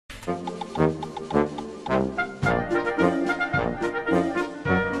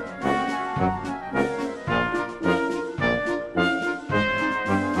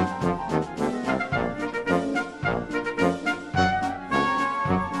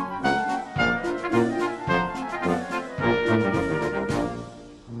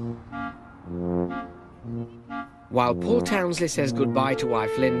While Paul Townsley says goodbye to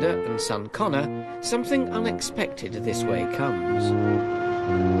wife Linda and son Connor, something unexpected this way comes.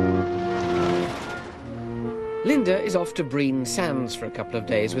 Linda is off to Breen Sands for a couple of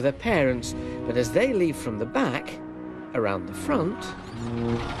days with her parents, but as they leave from the back, around the front...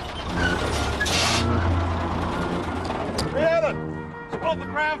 Alan, spot the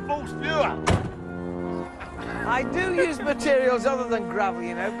ground force viewer. I do use materials other than gravel,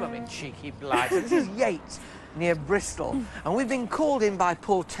 you know, blooming cheeky blight. This is Yate, near Bristol, and we've been called in by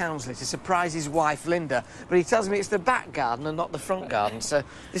Paul Townsley to surprise his wife, Linda, but he tells me it's the back garden and not the front garden, so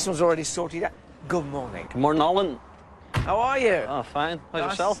this one's already sorted out. Good morning. Good morning, Alan. How are you? Oh, fine. How's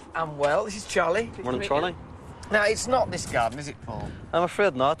Nice. yourself? I'm well. This is Charlie. Good morning, Charlie. Now, it's not this garden, is it, Paul? I'm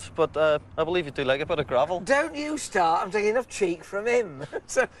afraid not, but I believe you do like a bit of gravel. Don't you start. I'm taking enough cheek from him.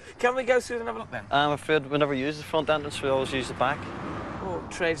 So, can we go through and have a look, then? I'm afraid we never use the front entrance, we always use the back. Oh,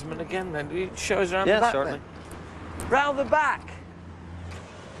 tradesman again, then. Will you show us around Yeah, the back, certainly. then? Round the back.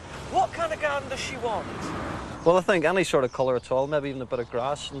 What kind of garden does she want? Well, I think any sort of colour at all, maybe even a bit of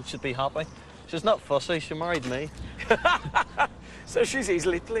grass, and she'd be happy. She's not fussy, she married me. So she's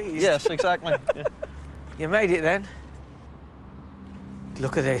easily pleased. Yes, exactly. Yeah. You made it, then?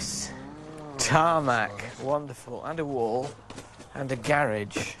 Look at this. Tarmac. Wonderful. And a wall. And a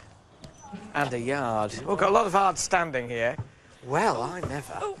garage. And a yard. We've got a lot of hard standing here. Well, I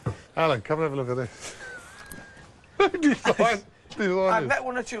never. Oh. Alan, come and have a look at this. I've met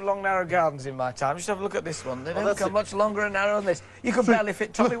one or two long, narrow gardens in my time. Just have a look at this one. They don't come much longer and narrower than this. You could barely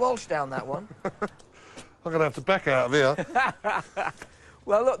fit Tommy Walsh down that one. I'm going to have to back out of here.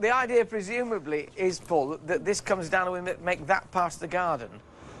 Well, look, the idea presumably is, Paul, that this comes down and we make that part of the garden.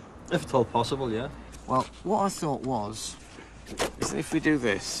 If at all possible, yeah. Well, what I thought was, is that if we do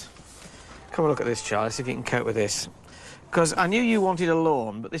this... Come and look at this, Charlie, see if you can cope with this. Because I knew you wanted a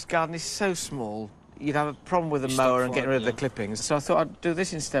lawn, but this garden is so small, you'd have a problem with the mower and getting rid of the clippings. So I thought I'd do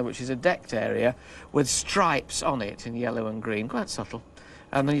this instead, which is a decked area with stripes on it in yellow and green, quite subtle.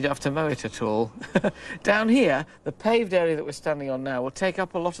 And then you don't have to mow it at all. Down here, the paved area that we're standing on now will take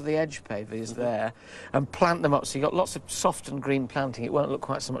up a lot of the edge pavers there and plant them up, so you've got lots of soft and green planting. It won't look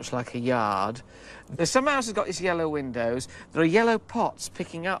quite so much like a yard. Some house has got these yellow windows. There are yellow pots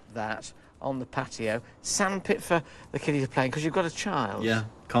picking up that on the patio. Sandpit for the kiddie to play in, because you've got a child. Yeah,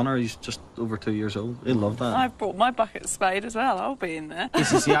 Connor, he's just over 2 years old. He'll love that. I've brought my bucket spade as well. I'll be in there.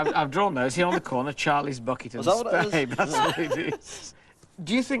 This is, see, I've drawn those here on the corner, Charlie's bucket and spade. That's what it is.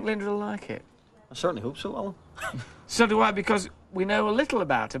 Do you think Linda will like it? I certainly hope so, Alan. So do I, because we know a little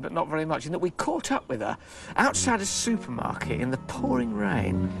about her, but not very much, in that we caught up with her outside a supermarket in the pouring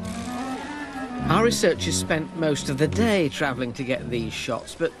rain. Our researchers spent most of the day travelling to get these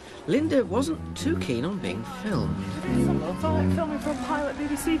shots, but Linda wasn't too keen on being filmed. I felt like filming for a pilot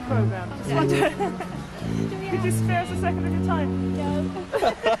BBC programme. Could you just spare us a second of your time?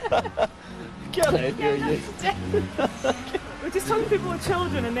 Yeah. Get out here, you. We're just talking to people with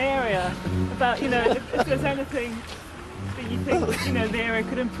children in the area about, you know, if there's anything that you think, you know, the area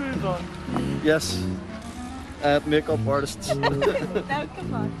could improve on. Yes. Makeup artists. No,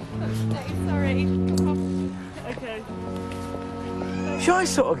 come on. No, sorry. Okay. Shy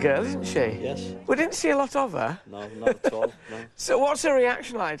sort of girl, isn't she? Yes. We didn't see a lot of her. No, not at all, no. So what's her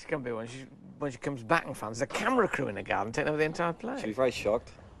reaction like to come be when she comes back and finds the camera crew in the garden taking over the entire place? She'll be very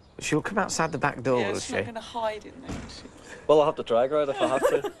shocked. She'll come outside the back door, will She's she? not going to hide in there. Well, I'll have to drag her out if I have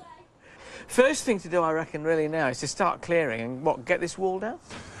to. First thing to do, I reckon, really now, is to start clearing and, what, get this wall down?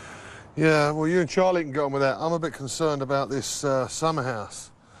 Yeah, well, you and Charlie can get on with that. I'm a bit concerned about this summer house,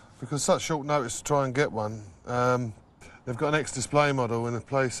 because such short notice to try and get one. They've got an ex-display model in a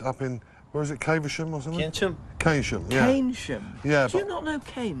place up in, where is it, Caversham or something? Keynsham. Keynsham, yeah. Keynsham? Yeah, Do you not know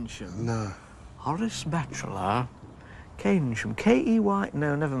Keynsham? No. Horace Bachelor. Keynsham. K-E-Y...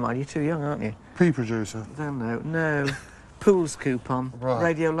 No, never mind, you're too young, aren't you? Pea producer. No. Pools coupon. Right.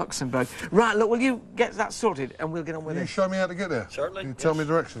 Radio Luxembourg. Right, look, will you get that sorted and we'll get on with Will it? you show me how to get there? Certainly. You tell me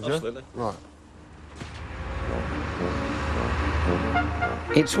directions, Absolutely. Yeah?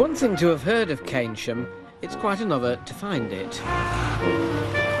 Right. It's one thing to have heard of Keynsham, it's quite another to find it.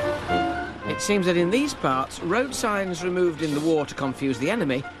 It seems that in these parts, road signs removed in the war to confuse the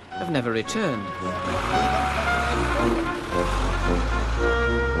enemy have never returned.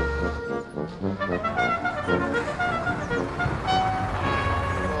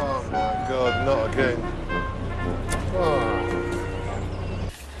 Oh, my God, not again. Oh.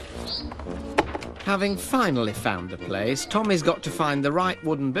 Having finally found the place, Tommy's got to find the right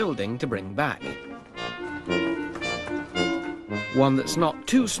wooden building to bring back. One that's not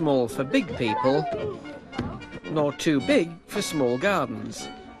too small for big people, nor too big for small gardens,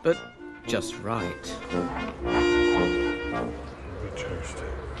 but just right. reduced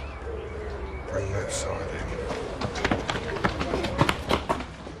it. Bring that side in.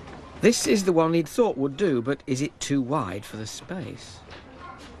 This is the one he'd thought would do, but is it too wide for the space?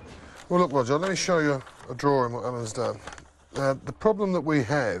 Well, look, Roger, let me show you a drawing what Alan's done. The problem that we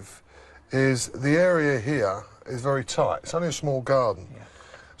have is the area here is very tight. It's only a small garden. Yeah.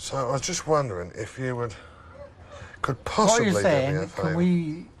 So I was just wondering if you could possibly what do me a saying, favour. can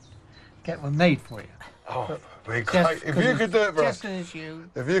we get one made for you? Oh, be great. If you could do it for us, as you...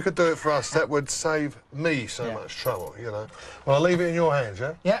 if you could do it for us, that would save me so much trouble, you know. Well, I'll leave it in your hands,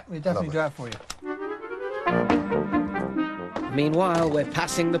 yeah? Yeah, we'll definitely Lovely. do that for you. Meanwhile, we're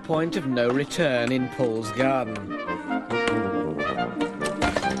passing the point of no return in Paul's garden.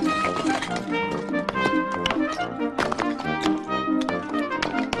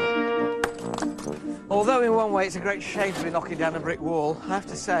 Although in one way it's a great shame to be knocking down a brick wall, I have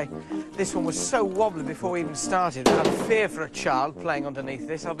to say, this one was so wobbly before we even started. I had fear for a child playing underneath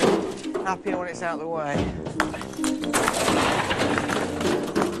this. I'll be happier when it's out of the way.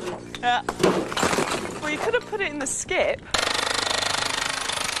 Well, you could have put it in the skip.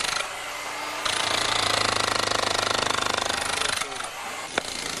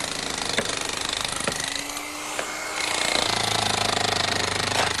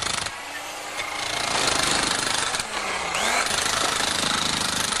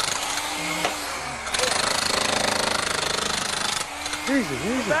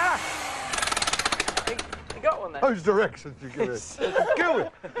 Easy. Back! You got one there? Those directions you give it. Go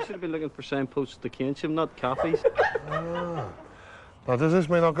it. You should have been looking for signposts to Keynsham, not copies. Now, does this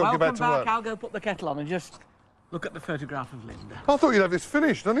mean I've got to get back to work? I'll go put the kettle on and just look at the photograph of Linda. I thought you'd have this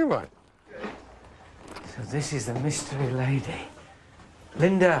finished anyway. So this is the mystery lady.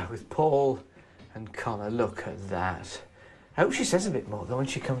 Linda with Paul and Connor. Look at that. I hope she says a bit more though when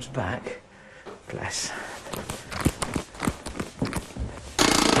she comes back. Bless.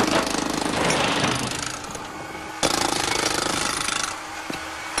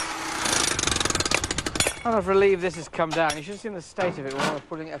 I'm relieved this has come down. You should have seen the state of it when I was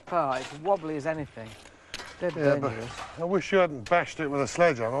putting it apart. It's wobbly as anything. Dead dangerous. I wish you hadn't bashed it with a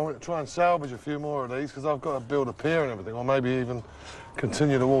sledgehammer. I want to try and salvage a few more of these because I've got to build a pier and everything, or maybe even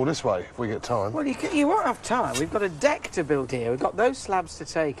continue the wall this way if we get time. Well, you won't have time. We've got a deck to build here. We've got those slabs to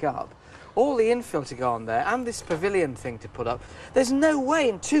take up, all the infill to go on there, and this pavilion thing to put up. There's no way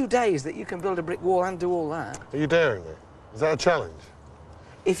in 2 days that you can build a brick wall and do all that. Are you daring me? Is that a challenge?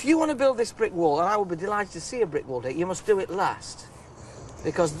 If you want to build this brick wall, and I would be delighted to see a brick wall, you must do it last.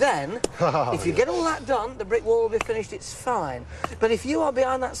 Because then, if you get all that done, the brick wall will be finished, it's fine. But if you are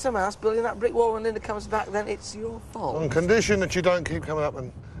behind that summer house building that brick wall when Linda comes back, then it's your fault. On condition that you don't keep coming up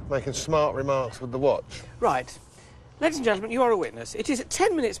and making smart remarks with the watch. Right. Ladies and gentlemen, you are a witness. It is at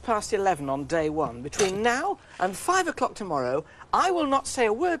 10 minutes past 11 on day one. Between now and 5 o'clock tomorrow, I will not say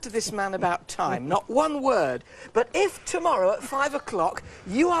a word to this man about time, not one word. But if tomorrow at 5 o'clock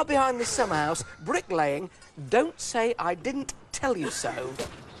you are behind this summer house bricklaying, don't say I didn't tell you so.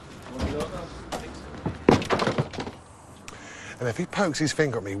 And if he pokes his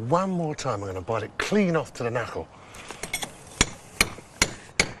finger at me one more time, I'm going to bite it clean off to the knuckle.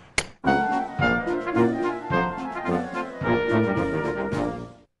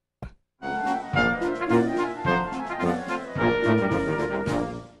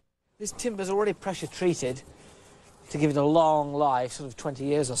 This timber's already pressure treated to give it a long life, sort of 20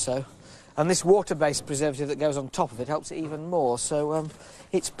 years or so. And this water-based preservative that goes on top of it helps it even more. So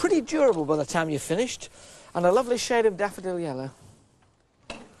it's pretty durable by the time you're finished, and a lovely shade of daffodil yellow.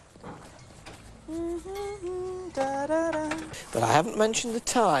 But I haven't mentioned the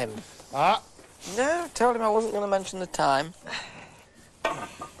time. Ah. No, I told him I wasn't going to mention the time.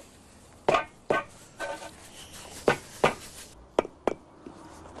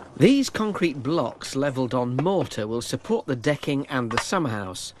 These concrete blocks levelled on mortar will support the decking and the summer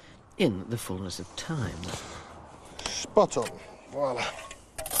house in the fullness of time. Spot on. Voila.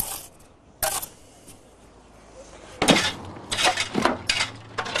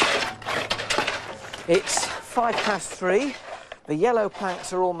 It's 3:05. The yellow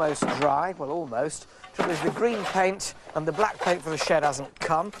planks are almost dry. Well, almost. Trouble is the green paint and the black paint for the shed hasn't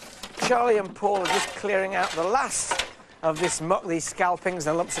come. Charlie and Paul are just clearing out the last of this muck, these scalpings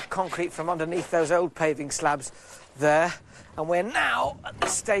and lumps of concrete from underneath those old paving slabs there. And we're now, at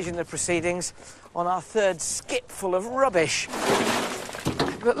this stage in the proceedings, on our third skip full of rubbish.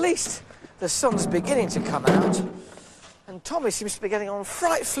 But at least the sun's beginning to come out, and Tommy seems to be getting on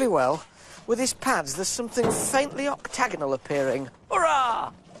frightfully well with his pads. There's something faintly octagonal appearing.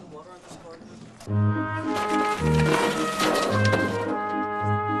 Hurrah!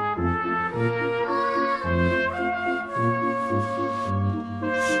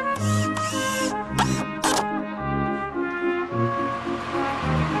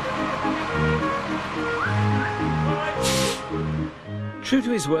 True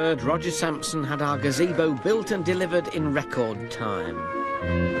to his word, Roger Sampson had our gazebo built and delivered in record time.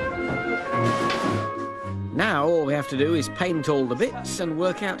 Now all we have to do is paint all the bits and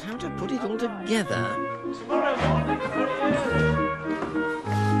work out how to put it all together.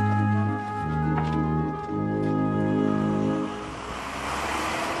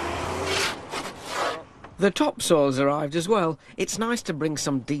 The topsoil's arrived as well. It's nice to bring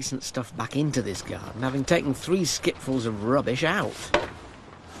some decent stuff back into this garden, having taken 3 skipfuls of rubbish out.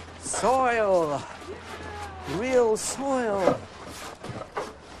 Soil! Real soil!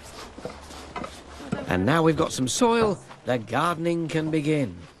 And now we've got some soil, the gardening can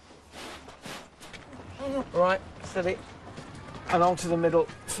begin. Right, steady. And onto the middle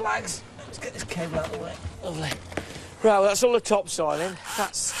flags. Let's get this cable out of the way. Lovely. Right, well, that's all the topsoil in.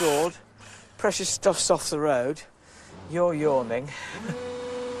 That's stored. Precious stuff's off the road. You're yawning.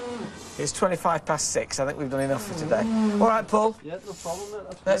 It's 6:25. I think we've done enough for today. All right, Paul. Yeah, no problem.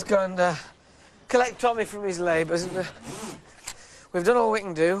 Let's go and collect Tommy from his labours. And we've done all we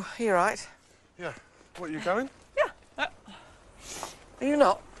can do. Are you right? Yeah. What, you going? Yeah. Are you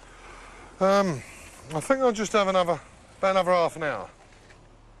not? I think I'll just have about another half an hour.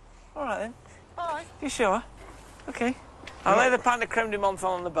 All right, then. All right. You sure? OK. I'll lay the pint of creme de menthe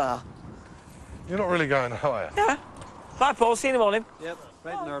on the bar. You're not really going, are you? Yeah. Bye, Paul. See you in the morning. Yep,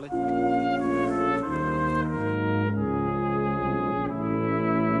 bright and early.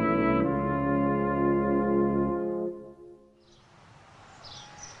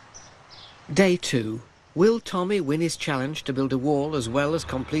 Day 2. Will Tommy win his challenge to build a wall as well as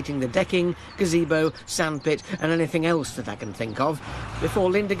completing the decking, gazebo, sandpit and anything else that I can think of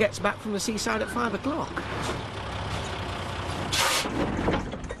before Linda gets back from the seaside at 5 o'clock?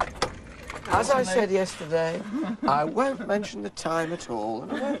 As I said yesterday, I won't mention the time at all.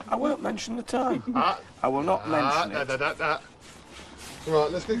 I won't mention the time. I will not mention it.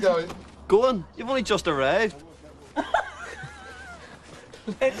 Right, let's get going. Go on, you've only just arrived.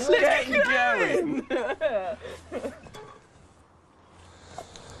 Let's get going.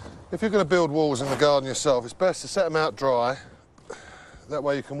 If you're going to build walls in the garden yourself, it's best to set them out dry. That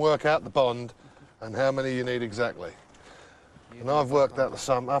way you can work out the bond and how many you need exactly. And I've worked out the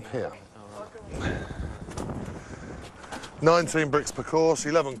sum up here. 19 bricks per course,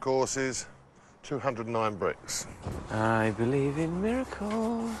 11 courses, 209 bricks. I believe in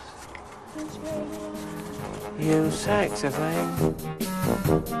miracles. You saxophone.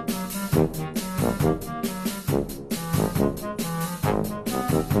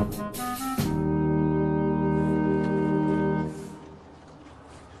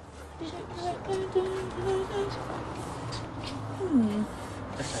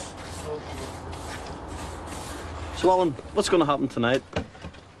 So, Alan, what's going to happen tonight?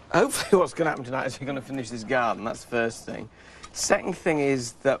 Hopefully what's going to happen tonight is we're going to finish this garden. That's the first thing. Second thing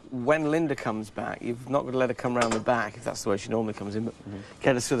is that when Linda comes back, you've not got to let her come round the back, if that's the way she normally comes in, but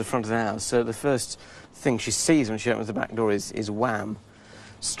get us through the front of the house. So the first thing she sees when she opens the back door is wham,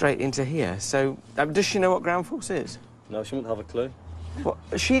 straight into here. So does she know what ground force is? No, she won't have a clue. What?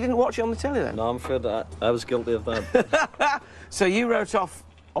 She didn't watch it on the telly then? No, I'm afraid that I was guilty of that. So you wrote off,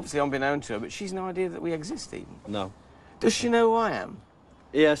 obviously unbeknown to her, but she's no idea that we exist even? No. Does she know who I am?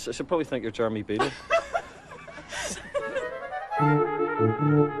 Yes, I should probably think you're Jeremy Beadle. There's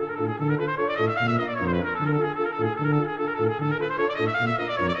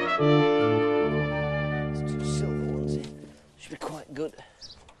 2 silver ones here. Should be quite good.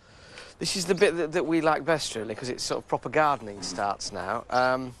 This is the bit that we like best, really, because it's sort of proper gardening starts now.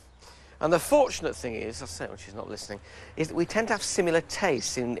 And the fortunate thing is, I'll say it when she's not listening, is that we tend to have similar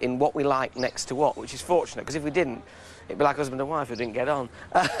tastes in what we like next to what, which is fortunate, because if we didn't, it'd be like husband and wife who didn't get on.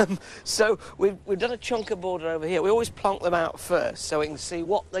 So we've done a chunk of border over here. We always plonk them out first so we can see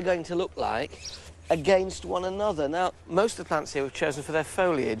what they're going to look like against one another. Now, most of the plants here we've chosen for their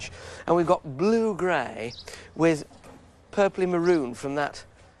foliage, and we've got blue-grey with purpley maroon from that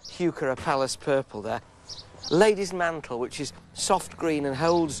Heuchera Pallas purple there. Lady's mantle, which is soft green and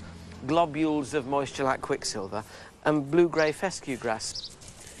holds globules of moisture like quicksilver, and blue-grey fescue grass.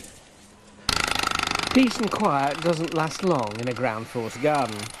 Peace and quiet doesn't last long in a ground force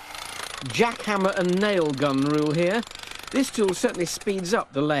garden. Jackhammer and nail gun rule here. This tool certainly speeds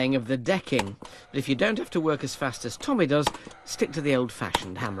up the laying of the decking, but if you don't have to work as fast as Tommy does, stick to the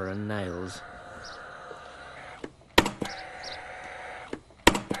old-fashioned hammer and nails.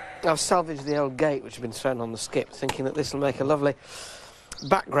 I've salvaged the old gate which had been thrown on the skip, thinking that this will make a lovely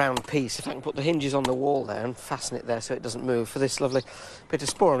background piece. If I can put the hinges on the wall there and fasten it there so it doesn't move for this lovely bit of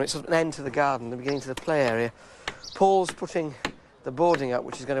sporum. It's an end to the garden, the beginning to the play area. Paul's putting the boarding up,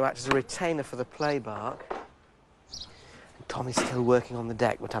 which is going to act as a retainer for the play bark. Tommy's still working on the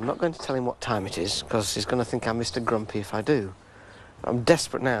deck, but I'm not going to tell him what time it is, because he's going to think I'm Mr. Grumpy if I do. I'm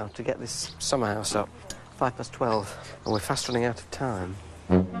desperate now to get this summer house up. 12:05, and we're fast running out of time.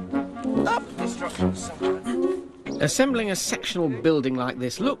 Assembling a sectional building like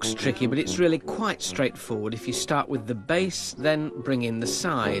this looks tricky, but it's really quite straightforward if you start with the base, then bring in the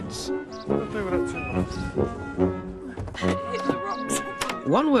sides.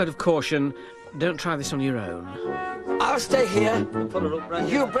 One word of caution, don't try this on your own. I'll stay here.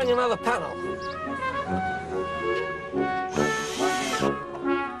 You bring another panel.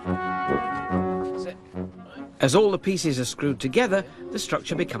 As all the pieces are screwed together, the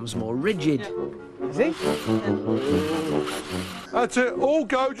structure becomes more rigid. See? That's it. All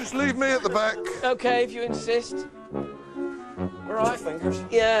go. Just leave me at the back. OK, if you insist. All right. Fingers.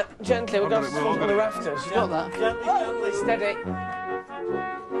 Yeah, gently. We've got to swing on the rafters. You got that? Gently, steady.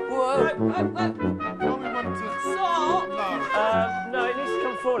 Whoa. Stop! No, it needs to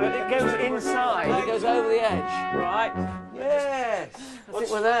come forward. It goes inside. It goes over the edge. Right. Yes. I think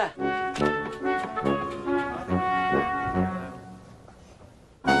we're there.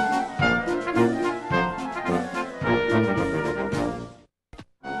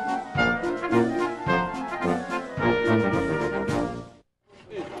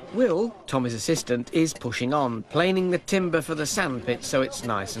 Will, Tommy's assistant, is pushing on, planing the timber for the sandpit so it's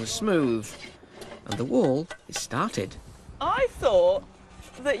nice and smooth. And the wall is started. I thought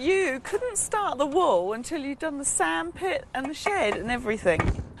that you couldn't start the wall until you'd done the sandpit and the shed and everything.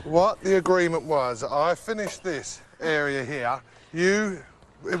 What the agreement was, I finished this area here.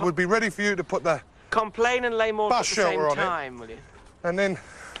 It would be ready for you to put the Complain and lay more at bus the same shelter on time, it, will you? and then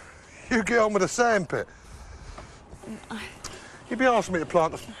you get on with the sandpit. You'd be asking me to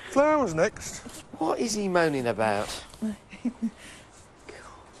plant the flowers next. What is he moaning about?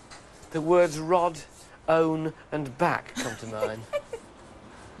 The words rod, own and back come to mind.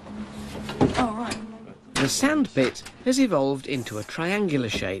 All right. The sandpit has evolved into a triangular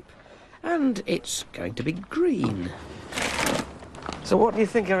shape, and it's going to be green. So what do you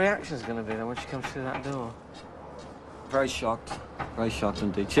think her reaction's going to be then when she comes through that door? Very shocked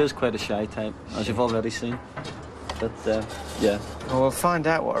indeed. She is quite a shy type, as you've already seen. But, yeah. Well, we'll find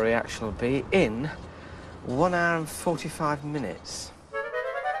out what her reaction will be in 1 hour and 45 minutes.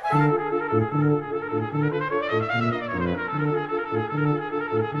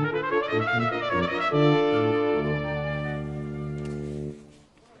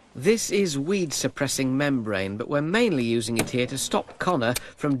 This is weed-suppressing membrane, but we're mainly using it here to stop Connor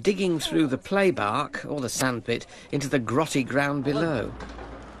from digging through the playbark, or the sandpit, into the grotty ground below.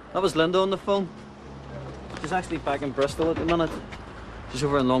 That was Linda on the phone. She's actually back in Bristol at the minute. She's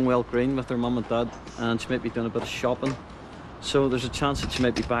over in Longwell Green with her mum and dad, and she might be doing a bit of shopping. So there's a chance that she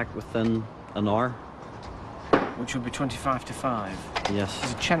might be back within an hour. Which will be 25 to 5. Yes.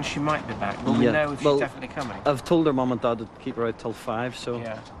 There's a chance she might be back, but we know if she's definitely coming. I've told her mum and dad to keep her out till 5, so...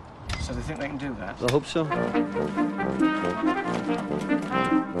 Yeah. So they think they can do that? I hope so.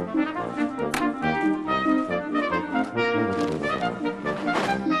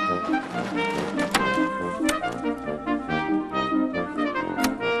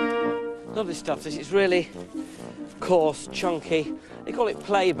 Lovely stuff, this. It's really coarse, chunky. They call it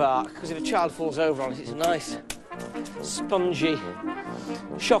playbark because if a child falls over on it, it's a nice, spongy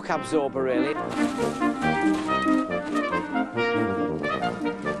shock absorber, really.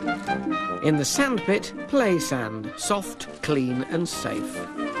 In the sandpit, play sand, soft, clean and safe.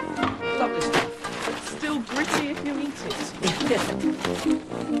 Lovely stuff. It's still gritty if you eat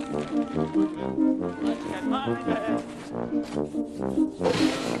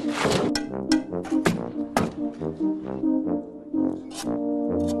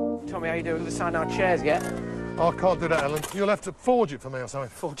Tommy, how you doing? We've assigned our chairs yet? I can't do that, Alan. You'll have to forge it for me or something.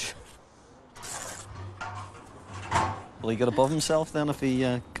 Forge. Will he get above himself then if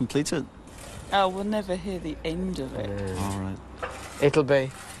he completes it? Oh, we'll never hear the end of it. All right. It'll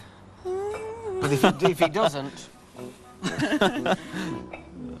be. But if he doesn't... Hold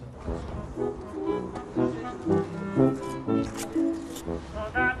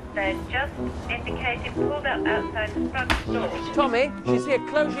on, they're just indicated pulled up outside the front door. Tommy, she's here.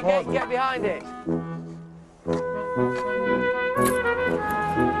 Close your gate and get behind it. A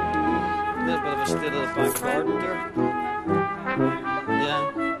little bit of a state of the back garden there. Yeah,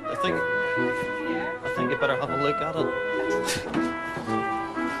 I think you better have a look at it.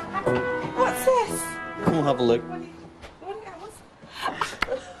 What's this? Come on, have a look.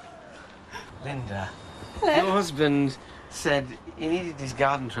 Linda, your husband said he needed his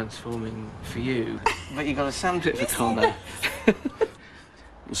garden transforming for you, but you got a sandpit for Connor.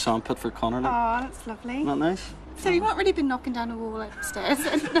 The sandpit for Connor. Oh, that's lovely. Isn't that nice? So you won't really be knocking down a wall upstairs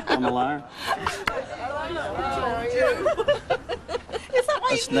then? I'm a liar. Is that why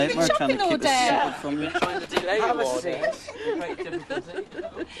It's you've been nightmare trying shopping to all keep a day? secret from you. Have a seat. Great difficulty.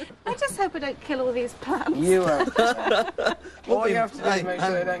 I just hope I don't kill all these plants. You won't. All you have to do is make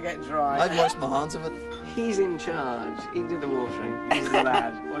sure they don't get dry. I've washed my hands of it. He's in charge. He did the watering. He's the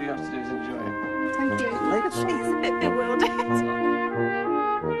lad. All you have to do is enjoy it. Thank you. She's a bit bewildered.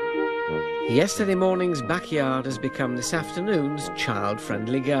 Yesterday morning's backyard has become this afternoon's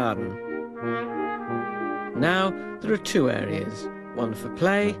child-friendly garden. Now there are two areas, one for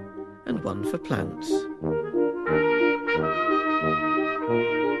play and one for plants.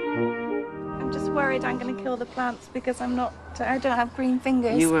 I'm just worried I'm going to kill the plants because I don't have green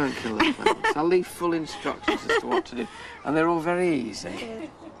fingers. You won't kill the plants. I'll leave full instructions as to what to do. And they're all very easy.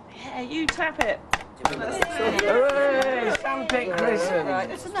 Yeah, you tap it. Hooray! Sandpit christened. Right,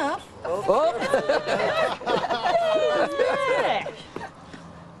 that's enough.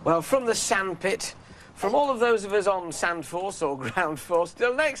 Well, from the sandpit, from all of those of us on sand force or ground force,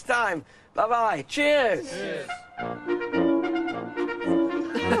 till next time, bye-bye. Cheers! Cheers.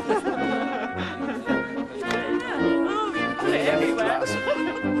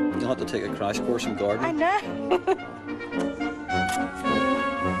 You'll have to take a crash course in gardening. I know.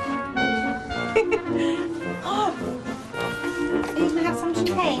 Oh, are you going to have some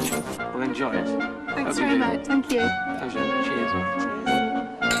champagne? Well, enjoy it. Thanks very much. Thank you. Pleasure. Cheers. Cheers.